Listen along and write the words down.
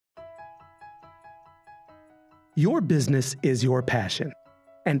Your business is your passion,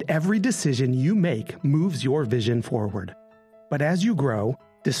 and every decision you make moves your vision forward. But as you grow,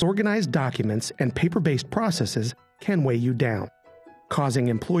 disorganized documents and paper-based processes can weigh you down, causing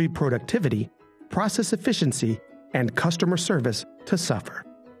employee productivity, process efficiency, and customer service to suffer.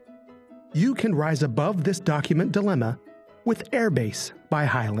 You can rise above this document dilemma with AirBase by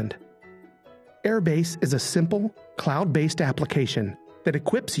Hyland. AirBase is a simple, cloud-based application that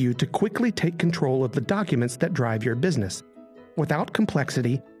equips you to quickly take control of the documents that drive your business, without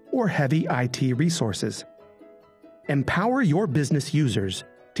complexity or heavy IT resources. Empower your business users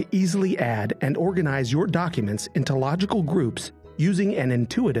to easily add and organize your documents into logical groups using an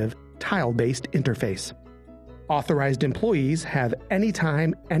intuitive, tile-based interface. Authorized employees have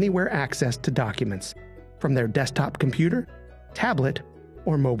anytime, anywhere access to documents from their desktop computer, tablet,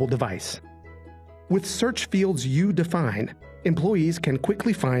 or mobile device. With search fields you define, employees can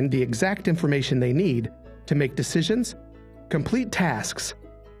quickly find the exact information they need to make decisions, complete tasks,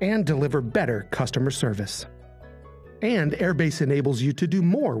 and deliver better customer service. And AirBase enables you to do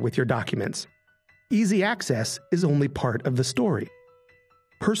more with your documents. Easy access is only part of the story.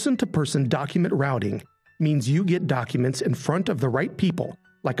 Person-to-person document routing means you get documents in front of the right people,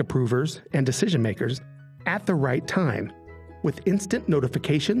 like approvers and decision-makers, at the right time, with instant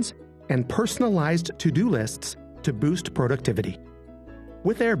notifications and personalized to-do lists to boost productivity.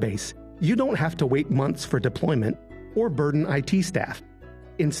 With AirBase, you don't have to wait months for deployment or burden IT staff.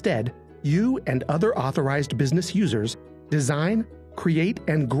 Instead, you and other authorized business users design, create,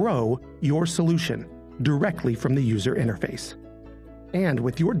 and grow your solution directly from the user interface. And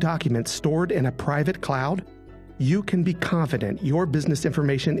with your documents stored in a private cloud, you can be confident your business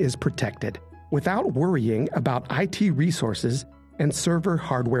information is protected without worrying about IT resources and server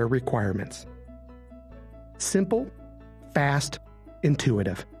hardware requirements. Simple, fast,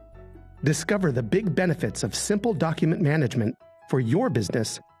 intuitive. Discover the big benefits of simple document management for your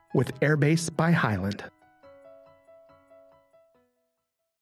business with AirBase by Hyland.